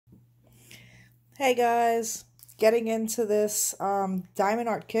Hey guys, getting into this diamond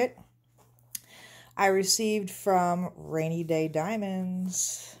art kit I received from Rainy Day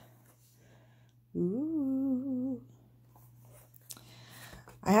Diamonds. Ooh.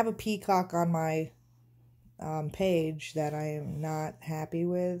 I have a peacock on my page that I am not happy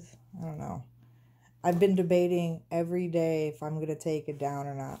with. I don't know. I've been debating every day if I'm going to take it down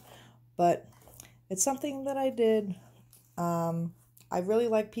or not. But it's something that I did. I really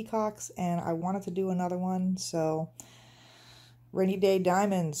like peacocks and I wanted to do another one. So, Rainy Day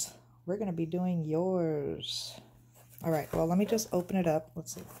Diamonds, we're going to be doing yours. All right, well, let me just open it up.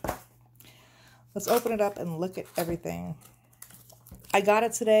 Let's see. Let's open it up and look at everything. I got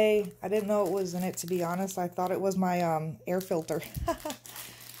it today. I didn't know it was in it, to be honest. I thought it was my air filter.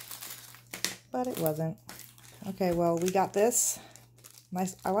 But it wasn't. Okay, well, we got this.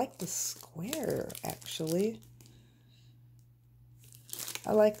 Nice. I like the square, actually.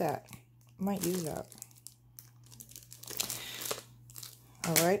 I like that. I might use that.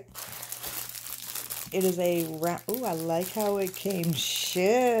 All right. It is a round. Ooh, I like how it came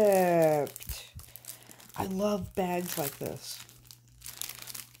shipped. I love bags like this.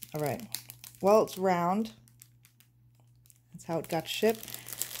 All right. Well, it's round. That's how it got shipped.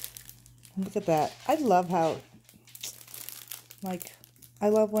 Look at that. I love how, like, I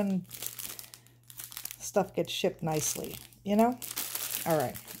love when stuff gets shipped nicely, you know? All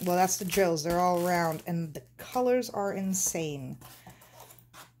right. Well, that's the drills. They're all round, and the colors are insane.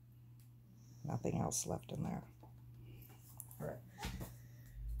 Nothing else left in there. All right.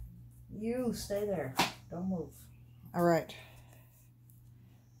 You stay there. Don't move. All right.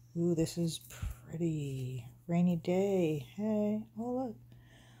 Ooh, this is pretty. Rainy day. Hey. Oh, look.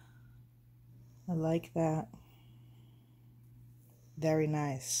 I like that. Very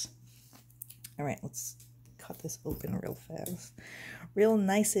nice. All right, let's cut this open real fast. Real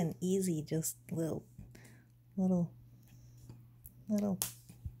nice and easy. Just little boop.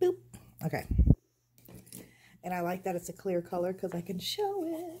 Okay. And I like that it's a clear color because I can show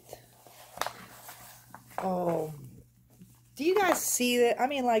it. Oh, do you guys see that? I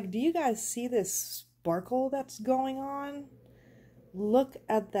mean, like, do you guys see this sparkle that's going on? Look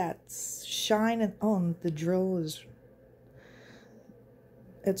at that shine. And oh, the drill is,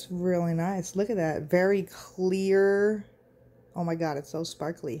 it's really nice. Look at that. Very clear. Oh my God, it's so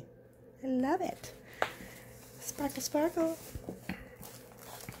sparkly. I love it. Sparkle, sparkle.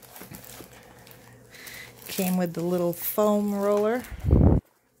 Came with the little foam roller.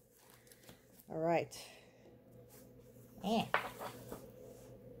 All right.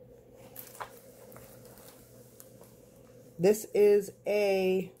 This is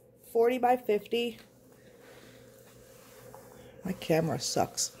a 40 by 50. My camera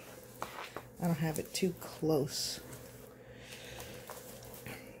sucks. I don't have it too close.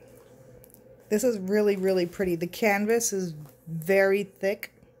 This is really, really pretty. The canvas is very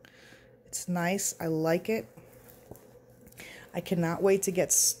thick. It's nice. I like it. I cannot wait to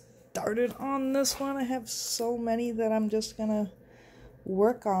get started on this one. I have so many that I'm just gonna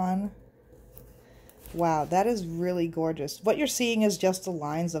work on. Wow, that is really gorgeous. What you're seeing is just the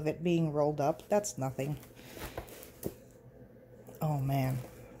lines of it being rolled up. That's nothing. Oh man,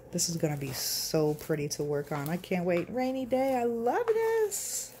 this is gonna be so pretty to work on. I can't wait. Rainy day, I love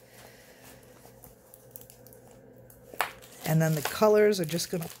this. And then the colors are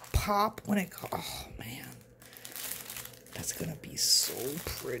just gonna pop when it, oh man. That's gonna be so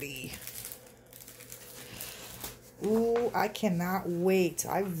pretty. Ooh, I cannot wait.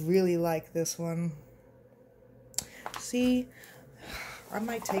 I really like this one. See, I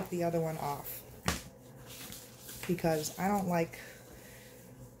might take the other one off because I don't like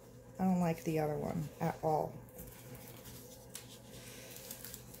the other one at all.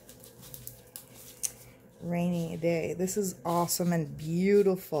 Rainy day. This is awesome and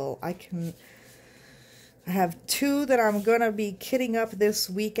beautiful. I have two that I'm gonna be kitting up this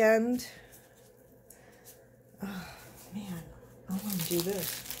weekend. Oh man, I want to do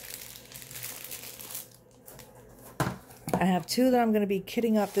this. I have two that I'm going to be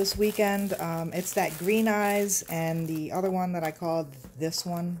kitting up this weekend. It's that green eyes and the other one that I called this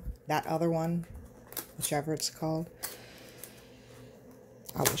one, that other one, whichever it's called.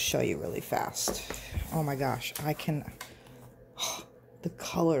 I will show you really fast. Oh my gosh, I can, oh, the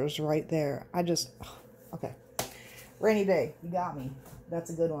colors right there. I just, oh, okay. Rainy day, you got me. That's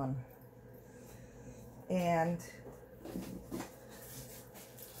a good one. And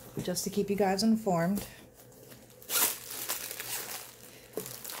just to keep you guys informed,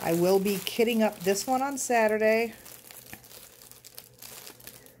 I will be kitting up this one on Saturday.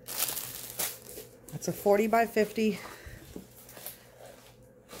 It's a 40 by 50.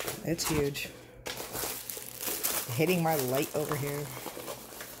 It's huge. hitting my light over here.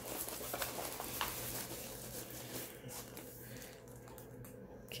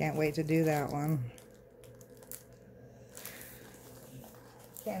 Can't wait to do that one.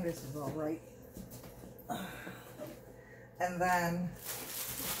 Canvas is all right. And then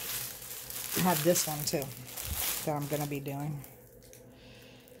I have this one too that I'm going to be doing.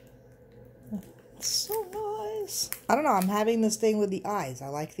 It's so nice. I don't know. I'm having this thing with the eyes. I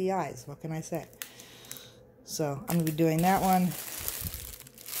like the eyes. What can I say? So I'm going to be doing that one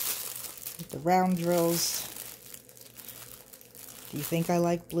with the round drills. Do you think I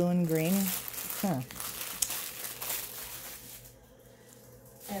like blue and green? Huh.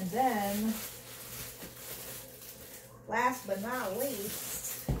 And then, last but not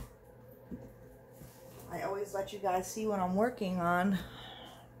least, I always let you guys see what I'm working on.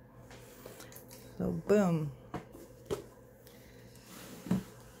 So, boom.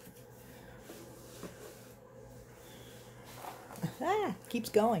 Ah, keeps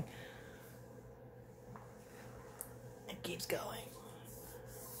going. It keeps going.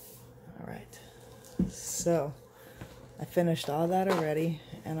 All right. So, I finished all that already,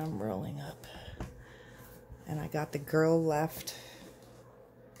 and I'm rolling up. And I got the girl left.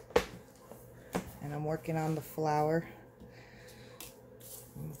 And I'm working on the flower.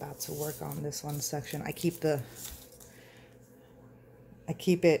 I'm about to work on this one section. I keep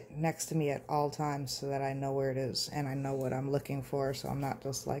it next to me at all times so that I know where it is and I know what I'm looking for, so I'm not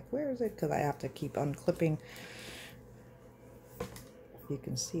just like, where is it? Because I have to keep unclipping. You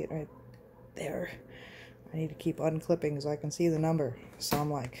can see it right there. I need to keep unclipping so I can see the number. So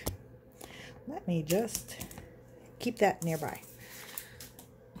I'm like, let me just keep that nearby.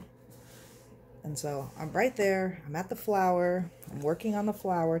 And so I'm right there. I'm at the flower. I'm working on the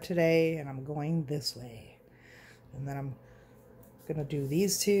flower today, and I'm going this way. And then I'm going to do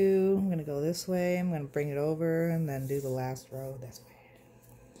these two. I'm going to go this way. I'm going to bring it over and then do the last row this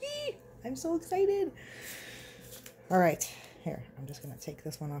way. Yee! I'm so excited. All right. Here, I'm just going to take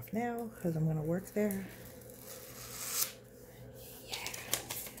this one off now because I'm going to work there. Yeah.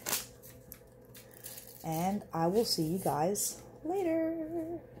 And I will see you guys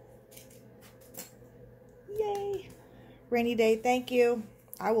later. Yay. Rainy day, thank you.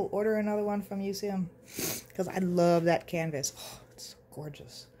 I will order another one from you soon because I love that canvas. Oh, it's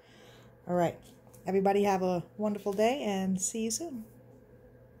gorgeous. All right. Everybody have a wonderful day and see you soon.